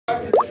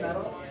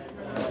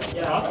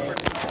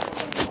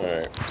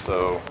Alright,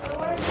 so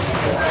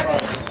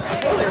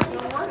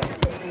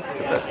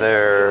set that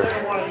there.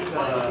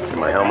 Get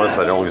my helmet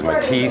so I don't lose my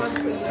teeth.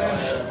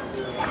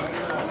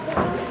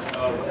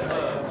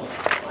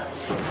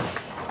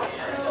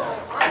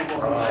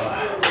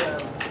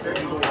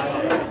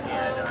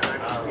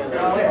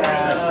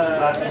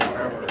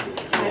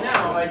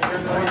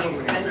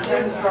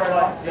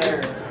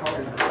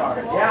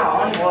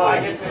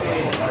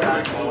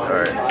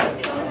 Alright.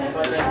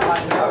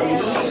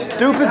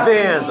 Stupid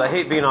bands. I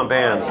hate being on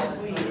bands.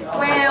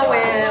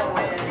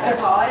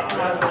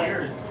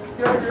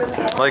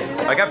 Like,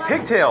 I got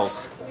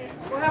pigtails.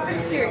 What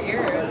happens to your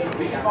ears?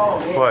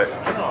 What?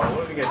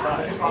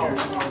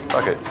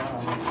 Fuck it.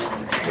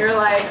 You're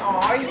like,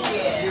 oh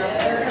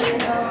yeah.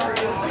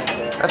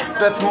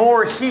 That's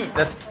more heat.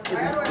 That's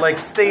like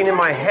staying in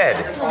my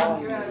head.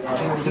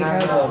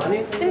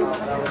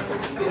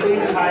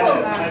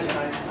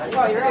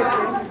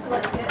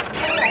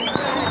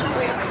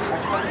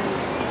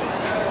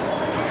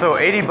 So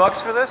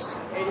 $80 for this?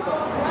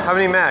 How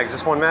many mags?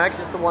 Just one mag?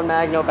 Just the one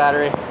mag, no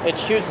battery. It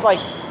shoots like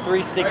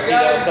 360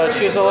 though, so it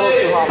shoots a little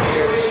too hot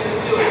here.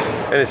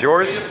 And it's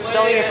yours?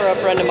 Selling it for a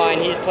friend of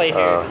mine. He plays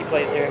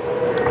here.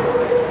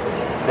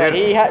 But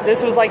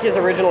this was like his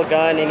original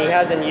gun, and he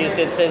hasn't used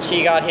it since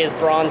he got his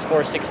bronze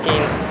 416.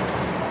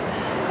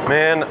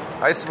 Man,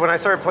 when I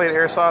started playing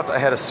airsoft, I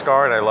had a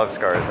scar, and I love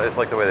scars. I just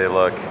like the way they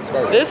look.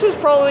 This was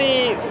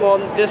probably, well,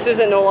 this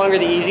isn't no longer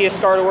the easiest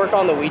scar to work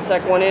on. The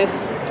WeTech one is.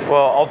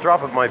 Well, I'll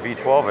drop my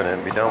V12 in it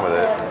and be done with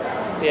it.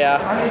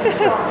 Yeah.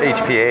 Just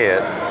HPA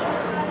it.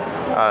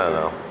 I don't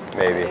know.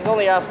 Maybe. He's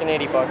only asking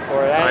 $80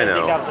 for it. I don't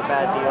think that's a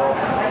bad deal.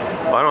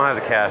 Well, I don't have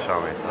the cash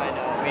on me. So. I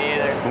know, me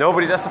either.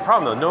 Nobody, that's the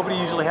problem though. Nobody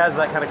usually has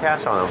that kind of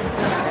cash on them.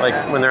 Like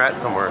when they're at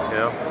somewhere, you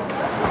know?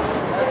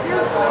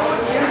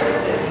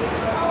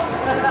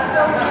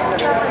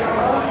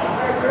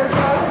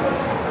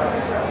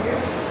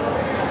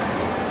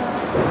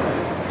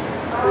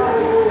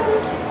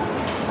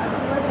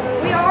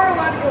 We are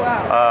allowed to go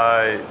out.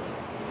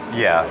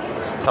 Yeah.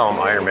 Just tell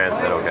them IronMan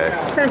said okay.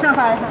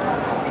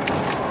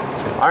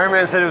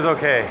 IronMan said it was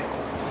okay.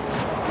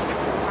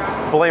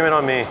 Blame it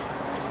on me.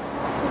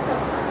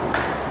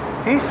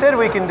 He said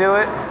we can do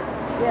it.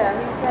 Yeah,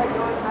 he said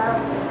going out.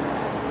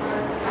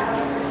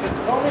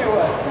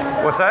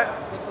 What's that?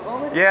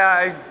 Yeah,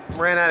 I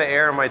ran out of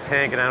air in my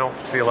tank and I don't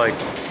feel like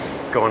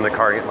going to the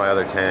car and get my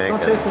other tank.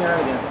 Don't chase me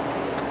around again.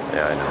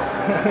 Yeah, I know.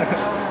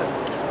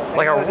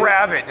 Like a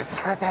rabbit. Just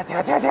One of my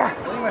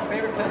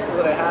favorite pistols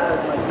that I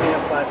had was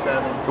my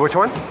TM57. Which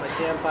one? My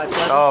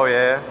TM57. Oh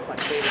yeah. My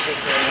favorite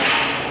pistol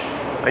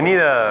right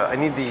now. I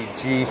need the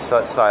G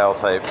style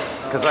type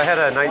because I had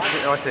a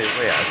 19. Oh, I say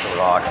yeah, it's the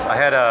rocks. I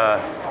had a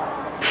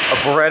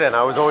Beretta and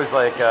I was always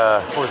like,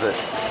 what was it?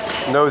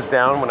 Nose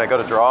down when I go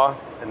to draw,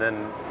 and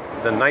then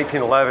the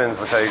 1911s,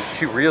 which I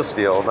shoot real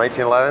steel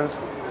 1911s.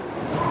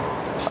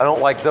 I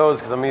don't like those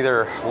because I'm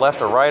either left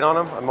or right on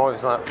them. I'm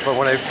always not. But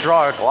when I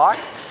draw a Glock,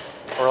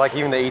 or like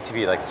even the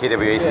ATV, like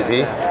KW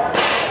ATV,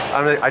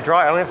 I draw.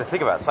 I don't have to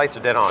think about it. Sights are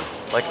dead on,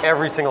 like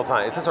every single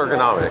time. It's just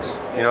ergonomics.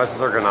 You know, it's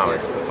just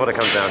ergonomics. That's what it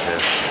comes down to. I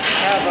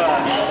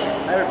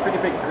have a pretty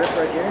big grip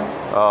right here.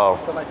 Oh.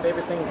 So my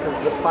favorite thing, because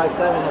the 5.7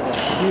 has a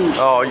huge.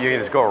 Oh, you can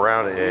just go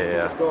around it.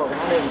 Yeah. Just go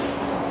around it.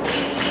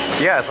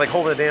 Yeah, it's like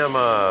holding a damn,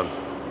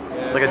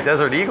 like a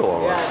Desert Eagle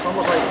almost. Yeah, it's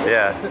almost like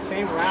it's the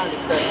same round,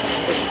 except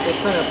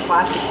it's in a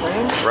plastic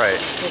frame. Right.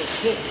 But it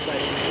fits like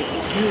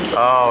it's huge.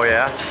 Oh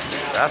yeah,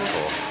 that's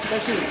cool.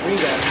 Especially with Wii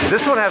guys.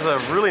 This one has a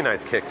really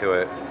nice kick to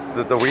it.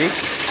 The Wii.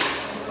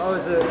 Oh,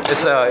 is it?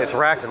 It's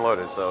racked and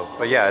loaded. So,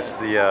 but yeah, it's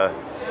the.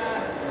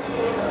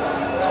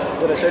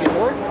 Is it a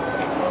 34?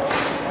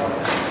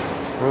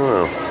 I don't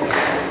know.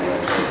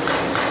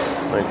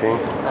 19.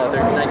 Oh,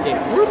 19.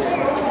 Whoops.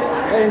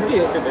 I didn't see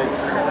it. Look at this.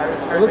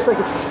 It looks like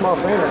it's a small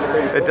frame.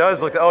 It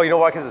does look. Oh, you know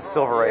why? Because it's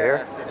silver right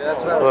here. Yeah,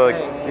 that's what I was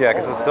saying. Yeah,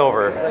 because it's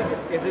silver.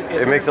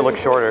 It makes it look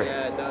shorter.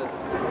 Yeah, it does.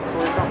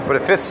 But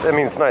it fits. I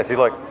mean, it's nice. You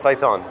look,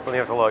 sights on. When you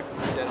have to look,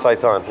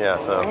 sights on. Yeah.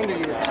 So. I wonder you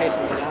were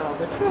chasing me down. I was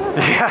like,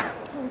 yeah.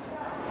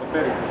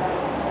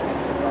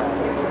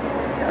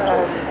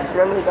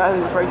 Remember the guy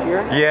who was right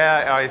here?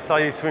 Yeah, I saw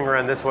you swing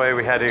around this way.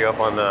 We had to go up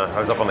on the. I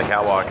was up on the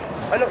catwalk.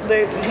 I don't.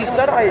 He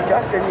said I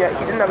adjusted, yet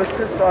he didn't have his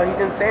pistol on. He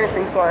didn't say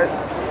anything, so I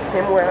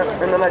came away,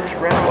 and then I just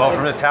ran away. Well,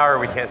 from the tower,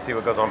 we can't see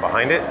what goes on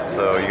behind it,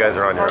 so you guys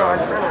are on your No, I own.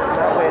 just ran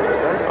that way.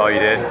 Oh, you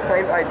did?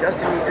 I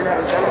adjusted, and he didn't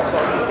have his gun, so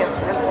he can't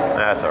surrender.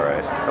 That's all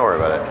right. Don't worry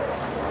about it.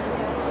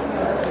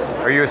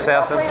 Are you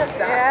assassin?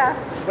 Yeah.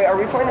 Wait, are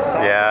we playing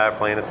assassin? Yeah,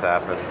 playing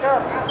assassin.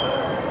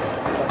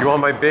 You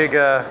want my big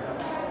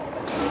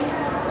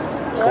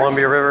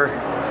Columbia River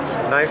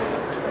knife?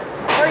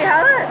 Oh, you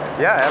have it?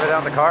 Yeah, I have it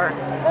out in the car.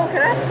 Oh,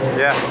 can I?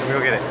 Yeah, let me go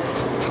get it.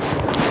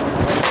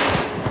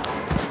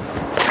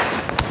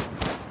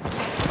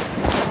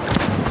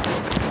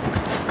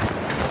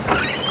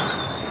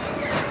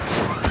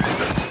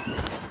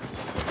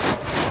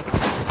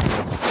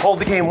 Hold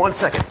the game 1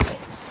 second.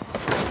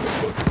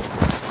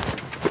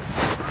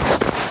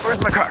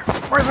 Where's my car?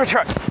 Where's my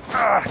truck?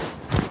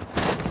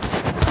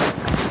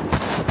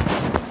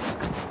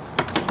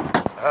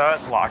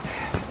 It's locked.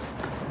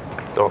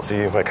 Don't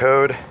see my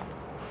code.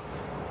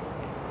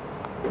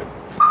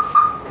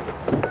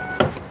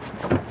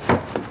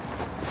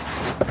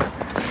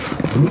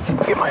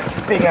 Get my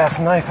big ass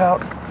knife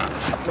out.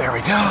 There we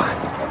go.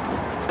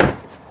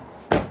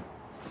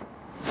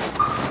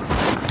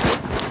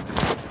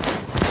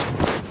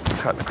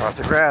 Cutting across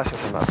the grass,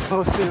 which I'm not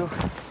supposed to.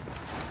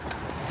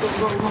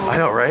 I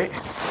know, right?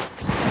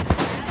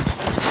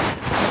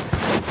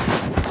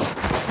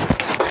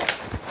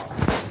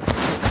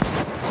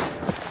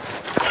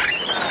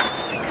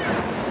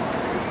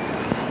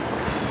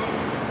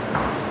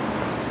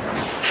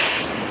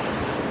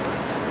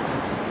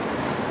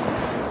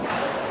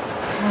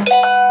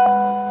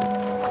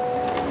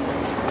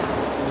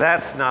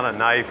 That's not a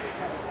knife.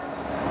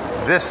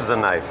 This is a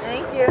knife.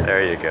 Thank you.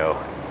 There you go.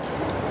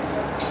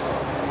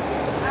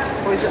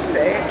 Was it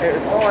fake?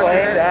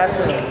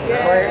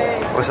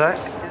 What's that?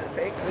 Is it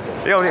fake?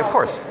 Yeah, of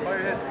course.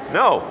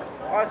 No,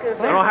 I was gonna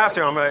say. I don't have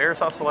to. I'm an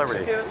airsoft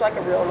celebrity. It was like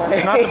a real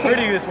knife. Not the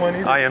prettiest one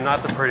either. I am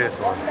not the prettiest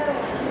one.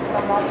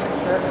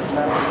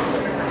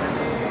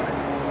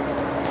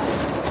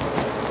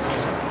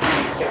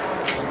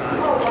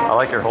 I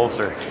like your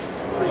holster.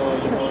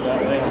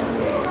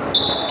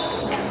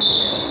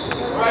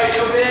 Right,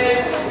 no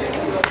band.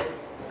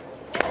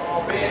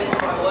 All bands to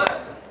my left.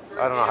 I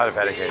don't know how to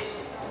pedicate.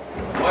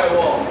 White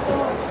wall.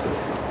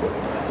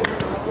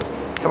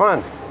 Come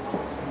on.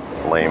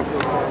 Lame.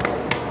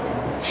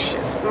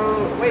 Shit.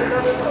 Wait, no.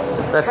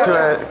 That's two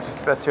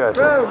out of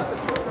 10.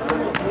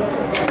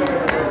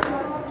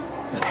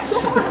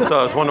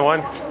 So it's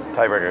 1-1.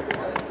 Tiebreaker.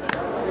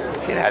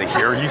 Get out of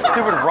here, you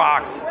stupid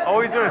rocks.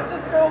 Always doing.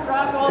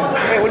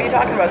 Wait, what are you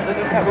talking about?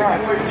 Scissors cut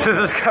rock.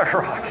 Scissors cut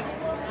rock.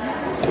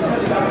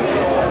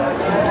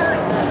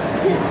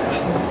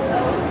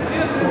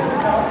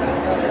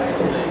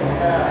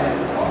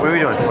 What are we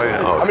doing? Oh,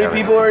 How many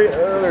people are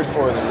there's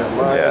 4 of them.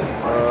 Yeah.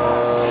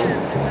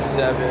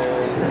 7.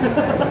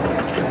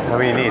 How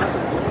many you need?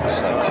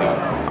 Just like 2.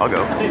 I'll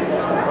go.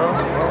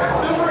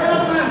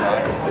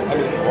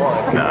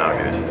 No, I'm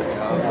good.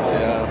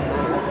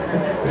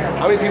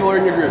 How many people are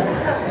in your group?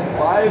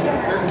 5?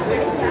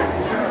 36?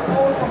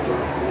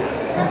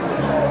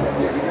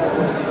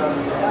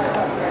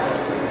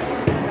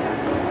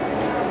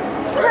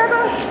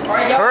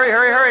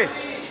 Hurry.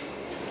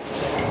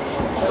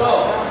 So,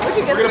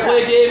 we're going to play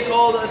a game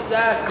called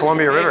Assassin.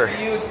 Columbia River.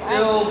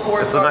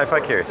 It's It's the knife I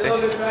carry, see?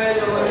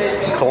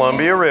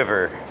 Columbia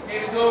River.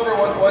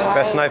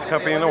 Best knife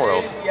company in the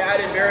world. The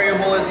added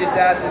variable is the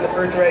assassin, the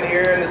person right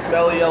here in the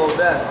smelly yellow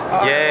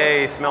vest.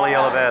 Yay, smelly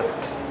yellow vest.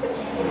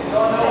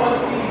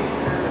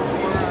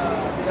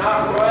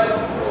 Not rush,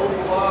 hold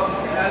off,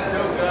 has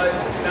no gun,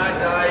 not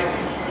die. If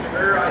you shoot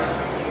her, I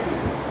shoot you.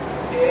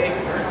 Okay?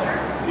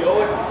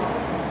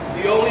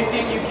 The only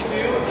thing you can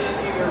do is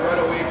either run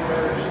away from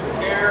her, shoot the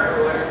tear,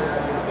 or let her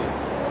have your thing.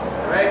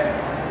 Alright?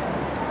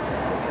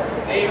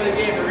 Name of the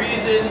game, the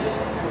reason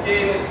this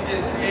game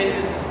is created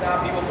is to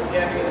stop people from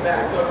camping in the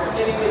back. So if you're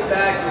sitting in the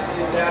back, you're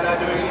sitting down,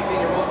 not doing anything,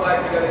 you're most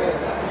likely going to get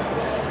assassinated.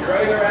 If you're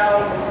running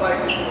around, most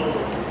likely you're going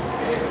to lose.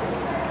 Okay?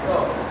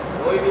 So,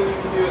 the only thing you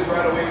can do is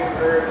run away from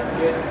her,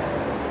 get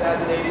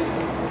assassinated,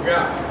 you're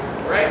out.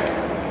 Alright?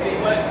 Any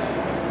questions?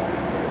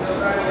 Still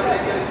trying to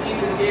eliminate the other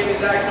team. This game is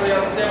actually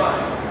on the semi.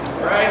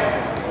 Alright?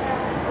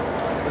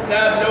 Let's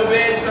have no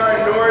band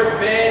start north,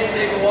 band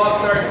take a walk,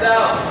 start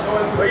south.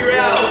 Going 3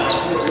 rounds.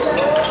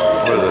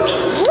 What is this?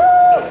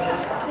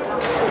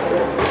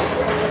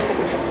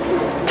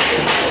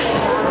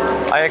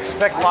 I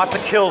expect lots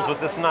of kills with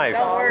this knife.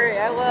 Don't worry,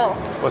 I will.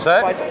 What's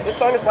that? This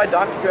song is by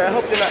Dr. Dre. I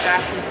hope they're not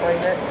actually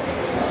playing it.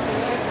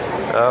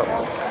 Oh,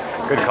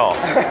 good call.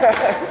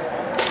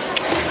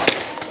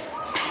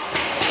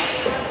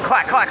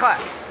 Clack, clack,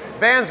 clack.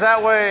 Bands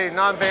that way,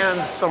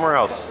 non-bands somewhere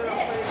else.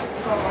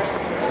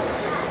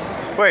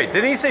 Wait,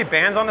 didn't he say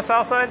bands on the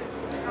south side?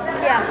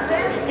 Yeah,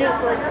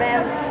 just like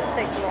bands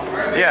take a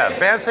walk. Yeah,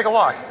 bands take a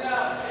walk.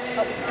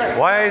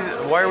 Why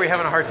are we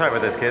having a hard time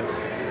with this, kids?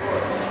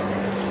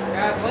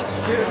 Guys, let's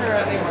shoot her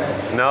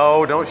anyway.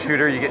 No, don't shoot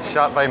her. You get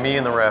shot by me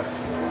and the ref.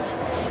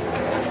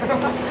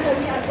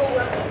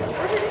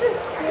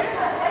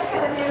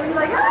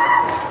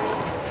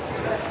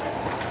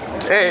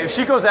 Hey, if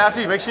she goes after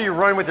you, make sure you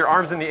run with your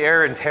arms in the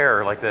air and tear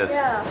her like this.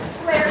 Yeah.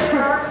 Flare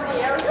your arms in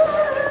the air.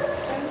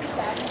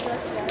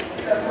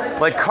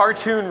 Like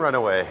cartoon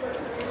runaway.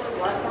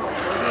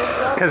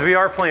 Because we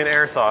are playing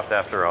airsoft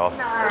after all. Come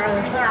on.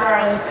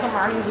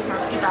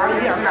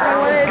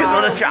 Get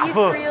on the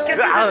chopper.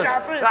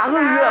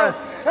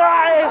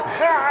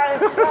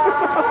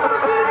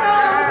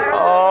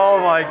 Oh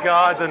my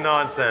God, the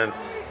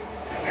nonsense.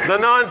 The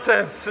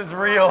nonsense is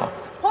real.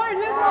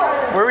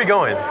 Where are we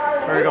going?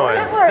 Where are we going?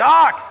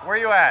 Doc, where are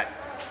you at?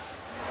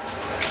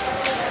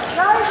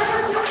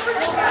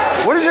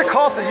 What is your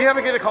call sign? Did you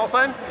ever get a call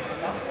sign?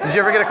 Did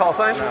you ever get a call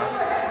sign? No.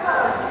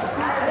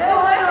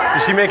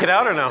 Did she make it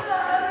out or no?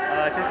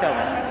 She's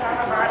coming.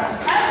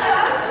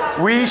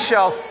 We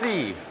shall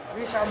see.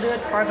 We shall do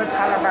it for the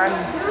Taliban.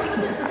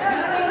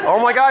 Oh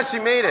my God, she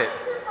made it.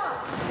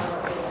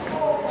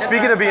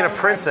 Speaking of being a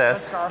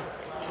princess.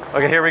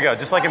 Okay, here we go.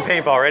 Just like in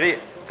paintball. Ready?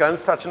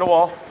 Guns touching the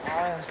wall.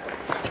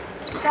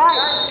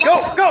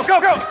 Go, go, go,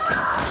 go!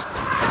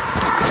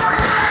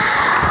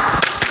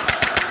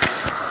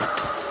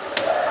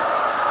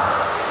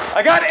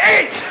 I got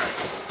 8!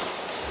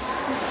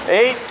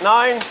 8, 9,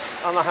 I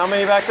don't know how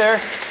many back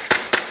there.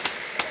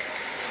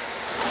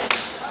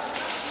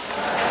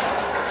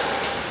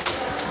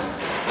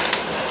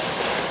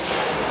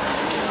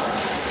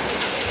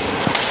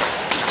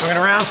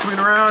 Swinging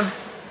around.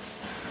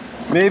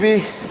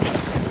 Maybe.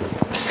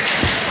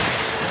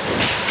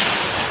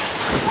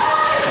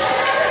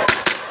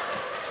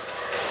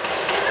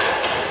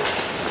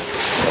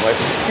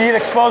 Feet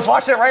exposed.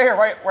 Watch it right here,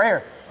 right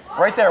here.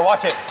 Right there,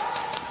 watch it.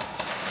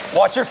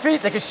 Watch your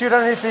feet. They can shoot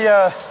underneath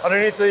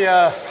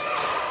the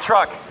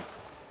truck.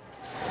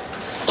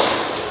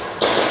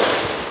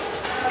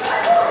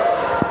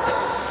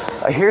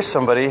 I hear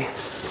somebody.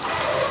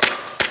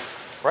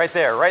 Right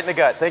there, right in the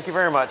gut. Thank you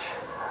very much.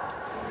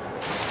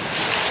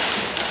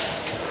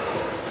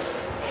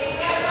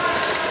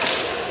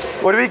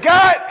 What do we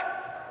got?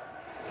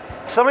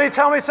 Somebody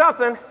tell me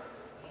something.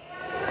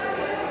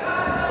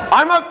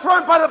 I'm up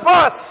front by the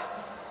bus.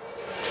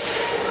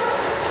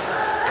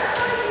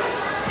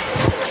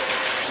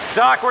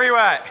 Doc, where you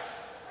at?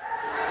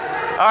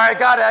 All right,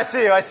 got it. I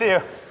see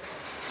you.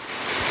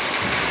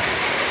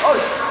 Oh,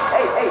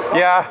 hey.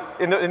 Yeah,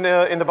 in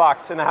the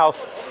box, in the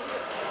house.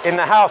 In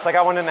the house. I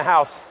got one in the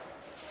house.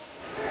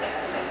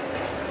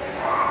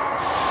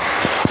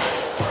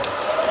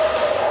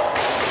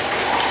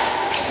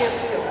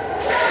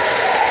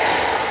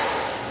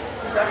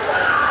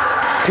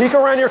 Peek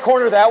around your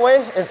corner that way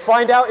and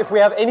find out if we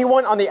have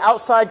anyone on the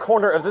outside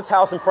corner of this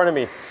house in front of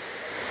me.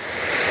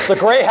 The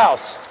gray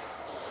house.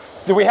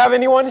 Do we have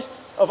anyone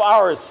of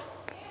ours?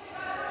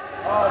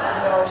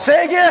 No.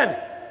 Say again.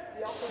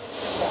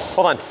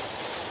 Hold on.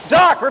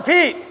 Doc,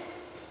 repeat.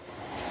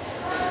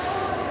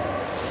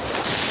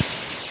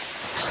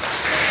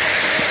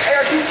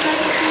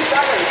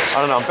 I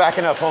don't know. I'm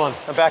backing up. Hold on.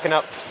 I'm backing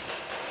up.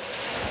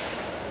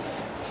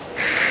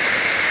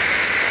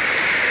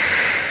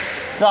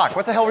 Doc,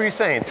 what the hell were you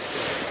saying?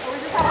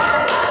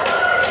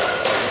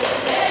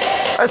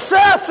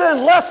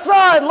 Assassin, left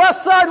side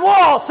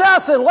wall.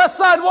 Assassin, left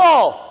side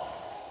wall.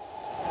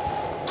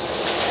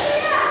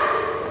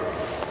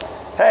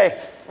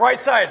 Hey, right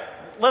side.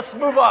 Let's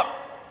move up.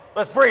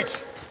 Let's breach.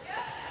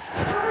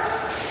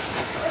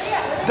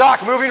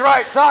 Doc, moving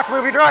right. Doc,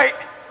 moving right.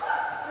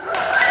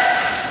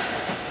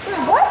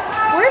 What?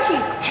 Where is she?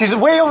 She's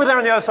way over there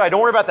on the other side. Don't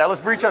worry about that. Let's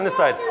breach on this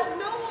side.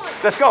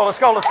 There's no one. Let's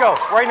go.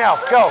 Right now.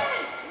 Go.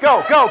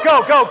 Go.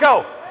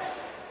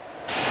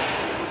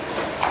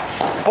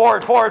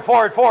 Forward. Gun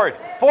forward.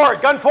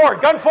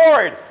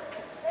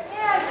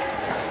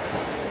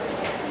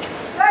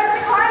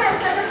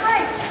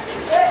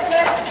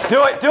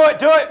 Do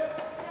it.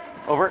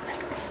 Over.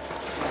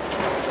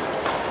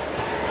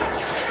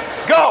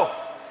 Go.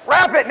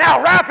 Wrap it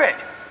now.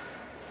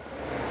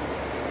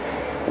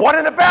 One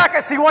in the back.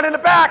 I see one in the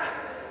back.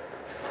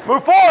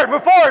 Move forward.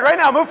 Right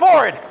now. Move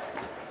forward.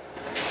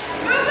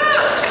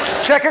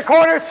 Check your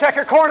corners.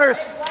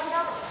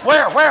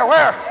 Where?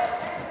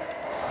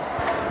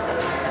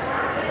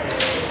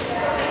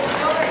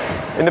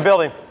 In the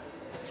building.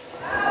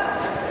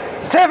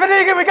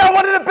 Tiffany, we got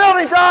one in the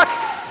building, Doc.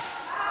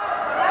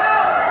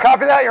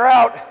 Copy that, you're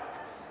out.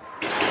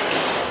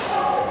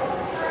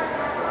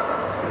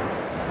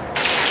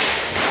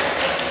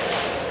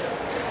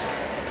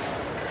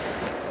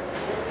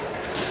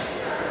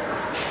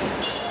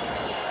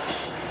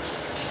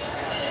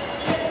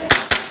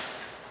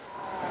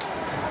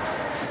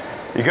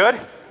 You good?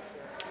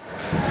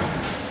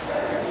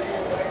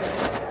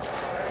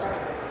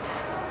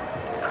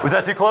 Was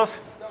that too close?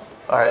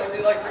 All right.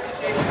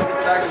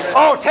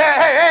 Oh,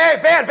 hey,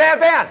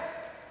 band.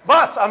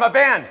 Bus, I'm a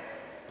band.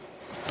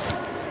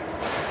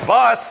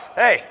 Bus,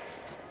 hey.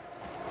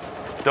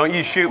 Don't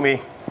you shoot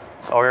me.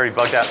 Oh, we already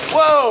bugged out.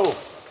 Whoa!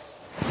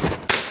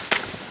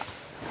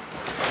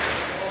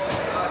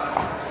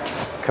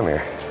 Come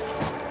here.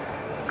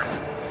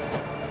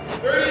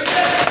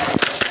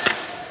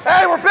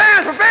 Hey, we're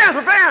bands!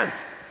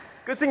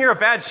 Good thing you're a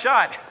bad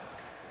shot.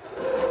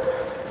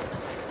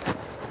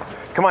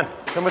 Come on,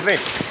 come with me.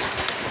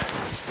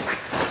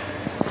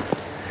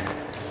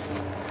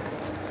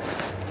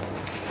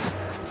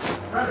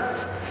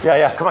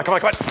 Yeah, come on.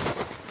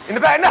 In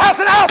the back, in the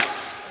house!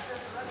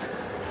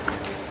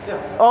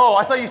 Oh,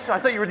 I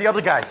thought you were the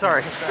other guy.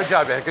 Sorry. Good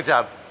job, man. Good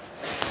job.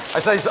 I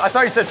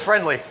thought you said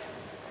friendly.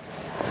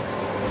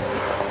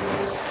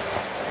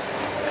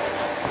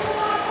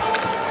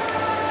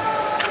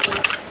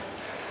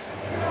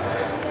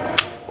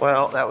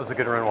 Well, that was a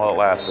good run while it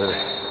lasted.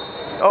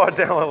 Oh,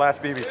 down the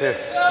last BB too.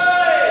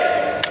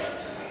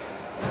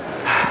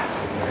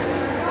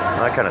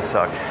 That kind of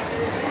sucked.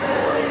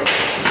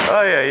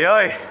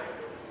 Ay.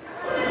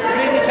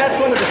 catch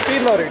one with the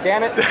speed loader,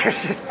 damn it.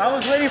 I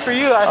was waiting for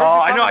you.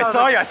 I know, I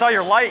saw you. I saw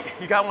your light.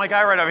 You got my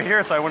guy right over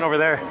here, so I went over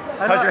there.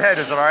 How's your head?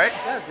 Is it all right?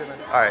 Yeah, it's good, man.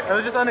 All right. It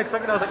was just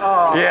unexpected. I was like,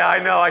 oh. Yeah, I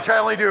know. I tried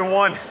only doing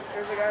one.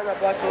 There's a guy that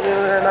blocked the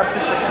leader and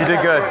I'm You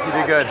did good. You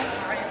did good.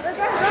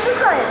 On this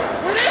side.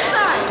 We're this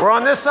side. We're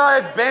on this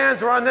side.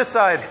 Bands, we're on this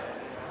side.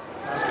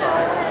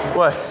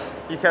 What?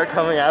 You kept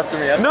coming after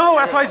me. No,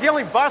 that's why I was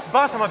yelling, bus,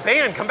 bus. I'm a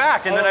band. Come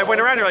back. And then I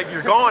went around. You're like,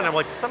 you're gone. I'm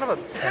like, son of a.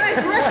 Guys,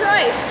 we're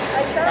right.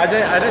 I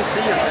didn't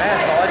see your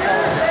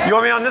man. You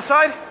want me on this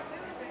side?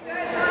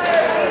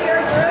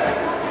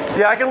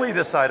 Yeah, I can lead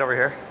this side over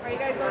here. Are you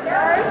guys going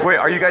hard? Wait,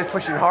 are you guys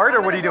pushing hard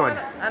or what are you doing?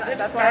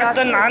 That's why I have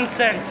The to.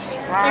 nonsense. You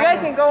guys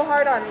can go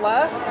hard on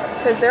left,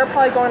 because they're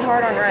probably going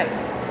hard on right.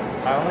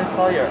 I only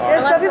saw your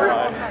And arm.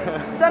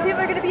 some people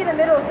are going to be in the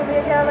middle, so we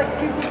have like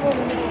 2 people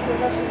in the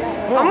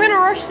middle. I'm going to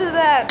rush to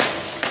that.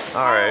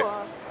 All right.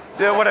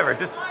 Yeah, whatever.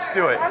 Just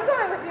do it. I'm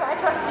going with you. I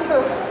trust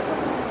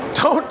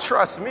you. Don't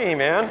trust me,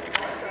 man.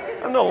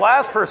 I'm the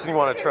last person you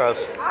want to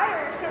trust.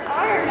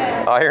 Iron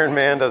Man. Iron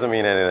Man doesn't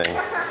mean anything.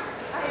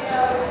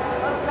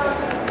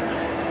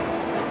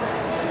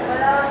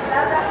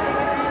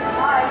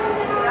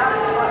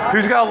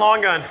 Who's got a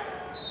long gun?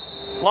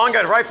 Long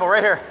gun, rifle,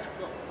 right here.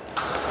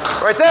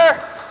 Right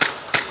there.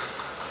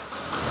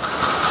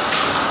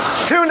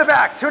 2 in the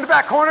back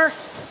corner.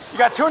 You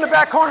got 2 in the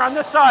back corner on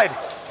this side.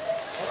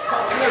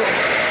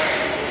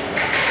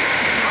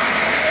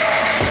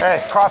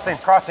 Hey, crossing.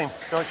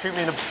 Don't shoot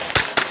me in the...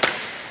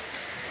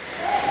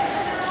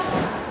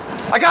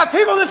 I got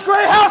people in this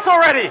gray house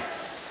already.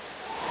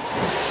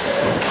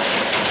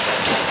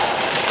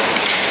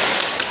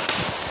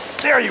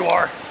 There you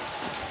are.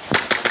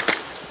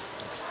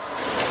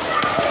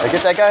 Did I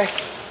get that guy?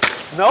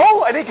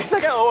 No, I didn't get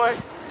that guy. Oh,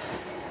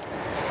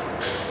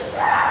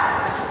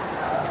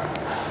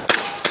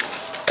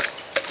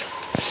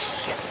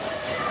 Shit.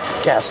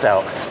 Gassed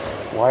out.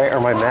 Why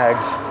are my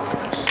mags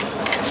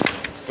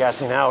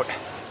gassing out?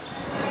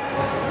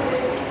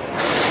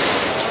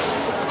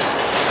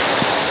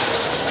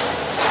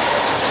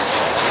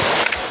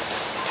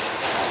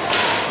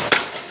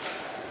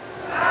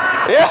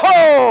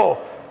 Yo!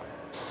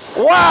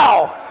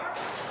 Wow!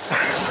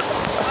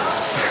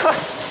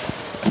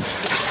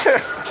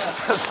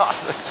 That's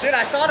awesome. Dude,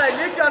 I thought I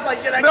nicked you. I was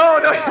like, did I? No,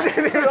 you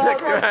didn't even take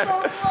that.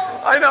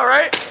 I know,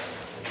 right?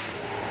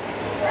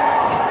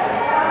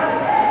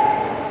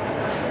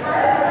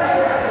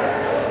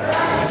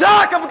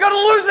 Doc, I'm gonna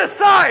lose this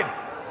side.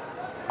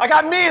 I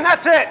got me, and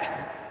that's it.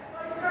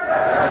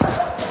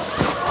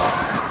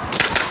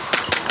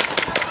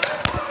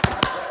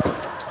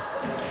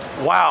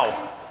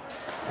 Wow,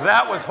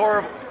 that was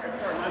horrible.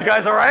 You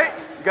guys all right?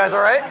 You guys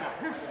all right?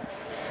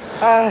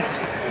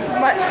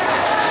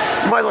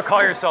 You might as well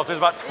call yourself. There's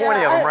about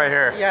 20 of them right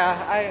here.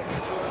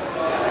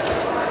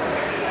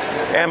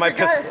 And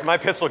my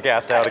pistol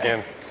gassed out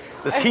again.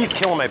 This heat's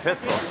killing my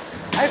pistol.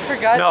 I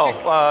forgot No,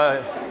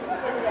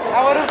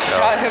 I would have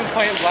shot him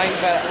point blank,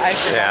 but I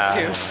forgot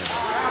to.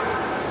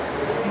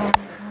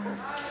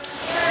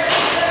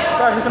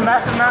 Sorry, there's a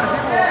massive amount of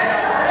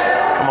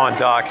people. Come on,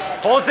 Doc.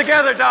 Hold it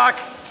together, Doc.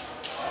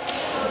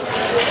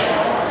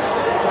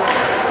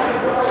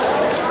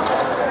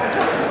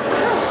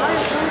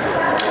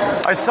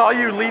 I saw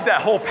you lead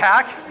that whole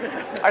pack.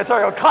 I saw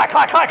you go clack,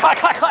 clack, clack, clack,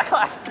 clack, clack,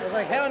 clack. I was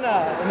like, hell no.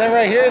 And then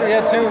right here, we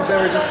had 2. They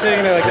were just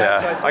sitting there like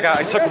that. Yeah, So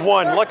I took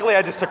one. Luckily,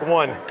 I just took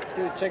one.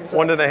 Dude, check this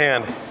One out. to the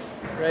hand.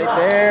 Right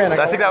there. And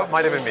I think that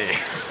might have been me.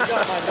 I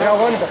got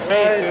one in the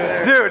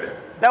face, dude. Dude,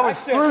 that was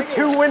through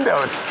 2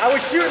 windows. I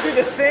was shooting through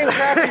the same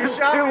crap you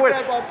shot me with.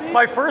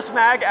 My first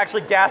mag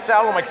actually gassed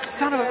out. I'm like,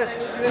 son of a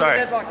bitch.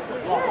 Sorry.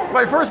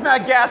 My first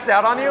mag gassed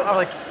out on you. I was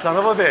like, son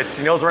of a bitch.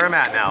 He knows where I'm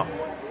at now.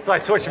 So I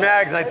switched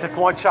mags and I took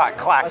one shot. I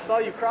Clack. saw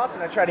you cross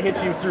and I tried to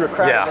hit you through a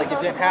crowd. Yeah. Like it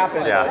didn't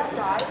happen. Yeah.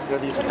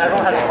 But, these,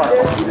 everyone has a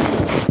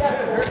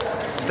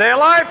fire. Stay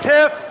alive,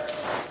 Tiff.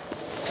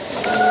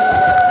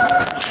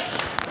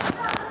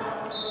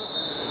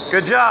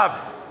 Good job.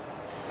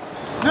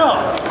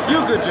 No,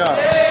 you good job.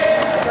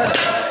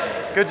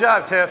 Good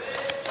job, Tiff.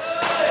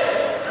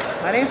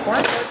 My name's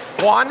Juan.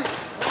 Juan?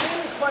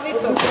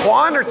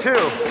 Juan or 2?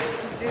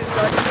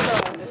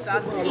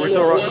 We're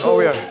so oh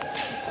yeah.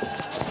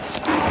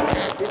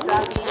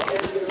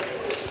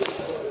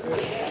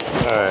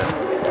 All right.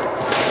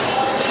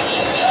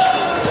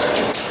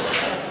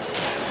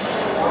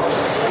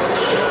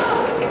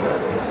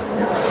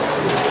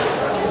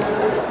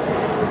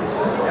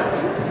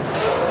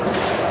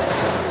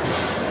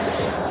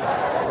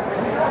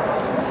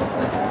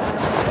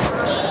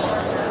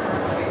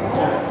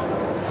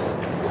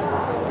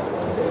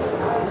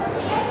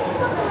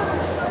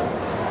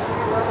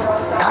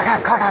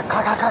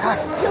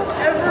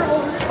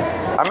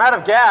 I'm out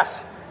of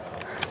gas.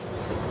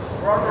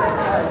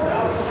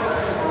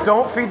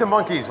 Don't feed the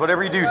monkeys.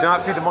 Whatever you do, do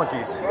not feed the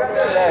monkeys.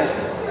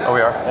 Oh,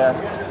 we are? Yeah.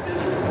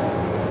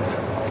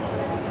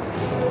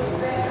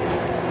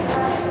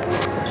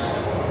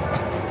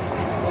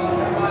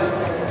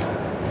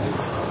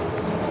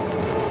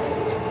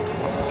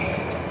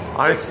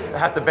 I just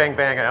have to bang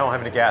bang. I don't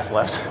have any gas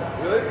left.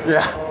 Really?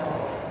 Yeah.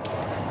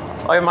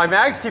 My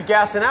mags keep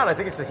gassing out. I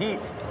think it's the heat.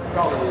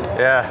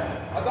 Yeah.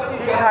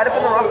 Tied up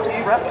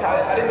in the rep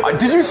top.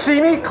 Did you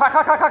see me? Clack,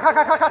 clack, clack, clack,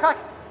 clack, clack, clack, clack.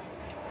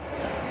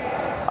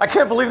 I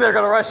can't believe they're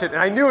going to rush it. And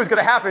I knew it was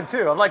going to happen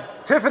too. I'm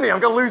like, Tiffany, I'm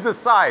going to lose this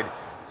side.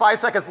 5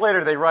 seconds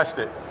later, they rushed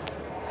it.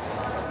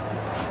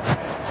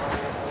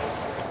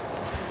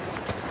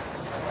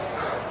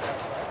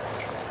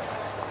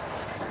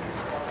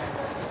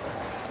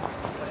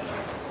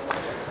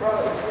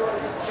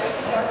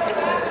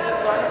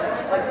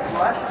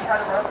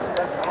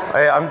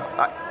 Hey, I'm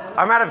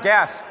out of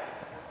gas.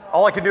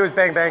 All I can do is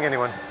bang bang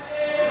anyone.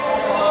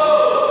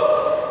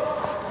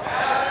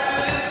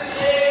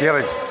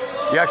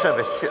 You actually have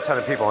a shit ton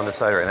of people on this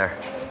side right there.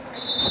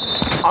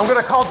 I'm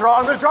gonna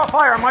draw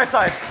fire on my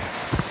side.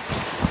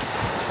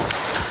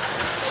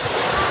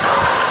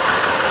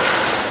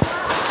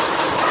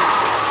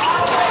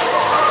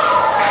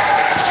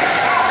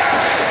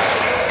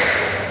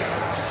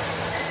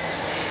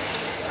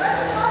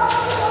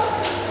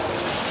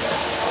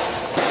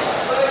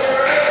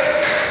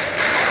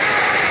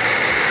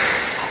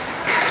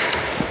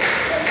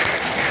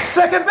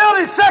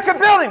 Second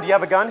building! Do you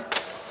have a gun? Yeah,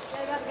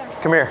 I got a gun.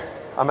 Come here.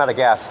 I'm out of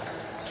gas.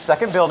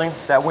 Second building,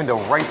 that window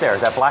right there,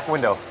 that black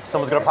window.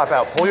 Someone's gonna pop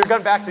out. Pull your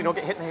gun back so you don't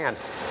get hit in the hand.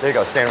 There you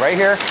go, stand right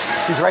here.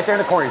 He's right there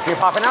in the corner. You see him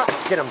popping out?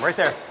 Get him right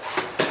there.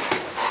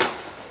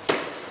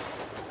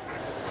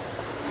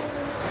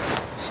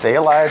 Stay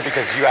alive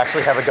because you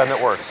actually have a gun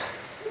that works.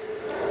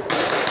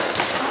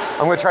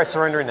 I'm gonna try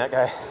surrendering that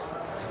guy.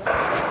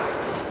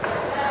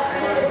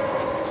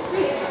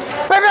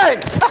 Bang,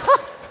 bang!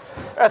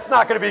 That's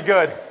not gonna be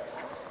good.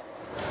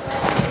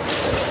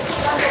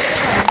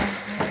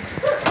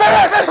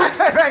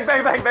 Bang,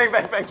 bang, bang, bang, bang,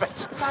 bang, bang, bang.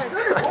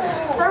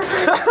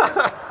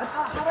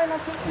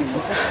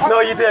 No,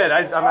 you did.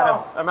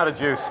 I'm out of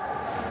juice.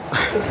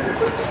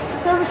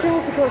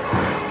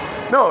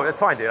 No, it's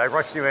fine, dude. I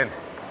rushed you in.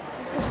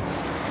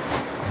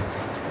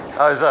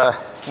 I was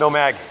no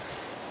mag.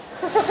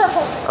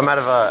 I'm out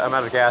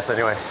of gas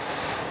anyway.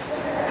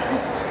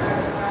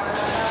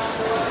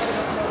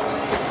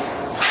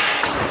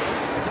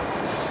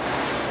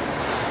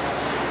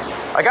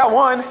 I got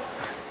one.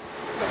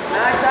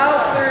 Max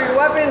out, clear your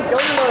weapons, go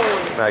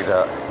mode. Mag's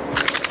out.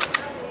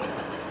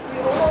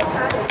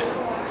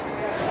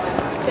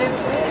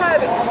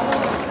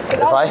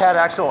 If I had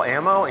actual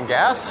ammo and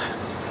gas.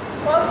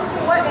 Well,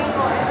 what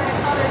angle? And then I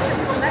saw there's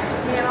people next to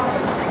me, and also,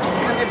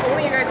 if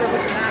only you guys were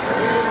looking at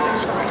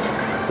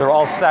it. They're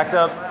all stacked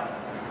up.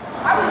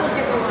 I was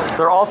looking at the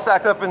They're all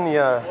stacked up in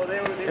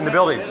the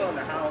buildings. I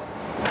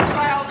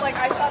was like,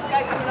 I saw the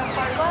guy coming up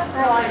far left.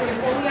 Oh, I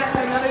if only I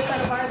had another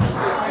set of eyes.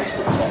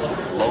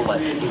 Low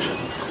light is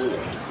clear.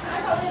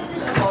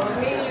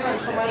 Maybe you and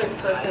some other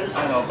person. I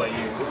know, but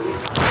you.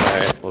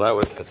 Alright, well that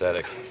was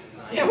pathetic.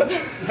 Yeah, what's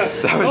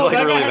That was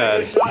like really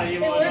bad.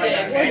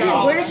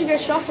 Where did you get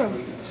shot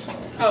from?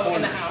 Oh,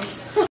 in the house.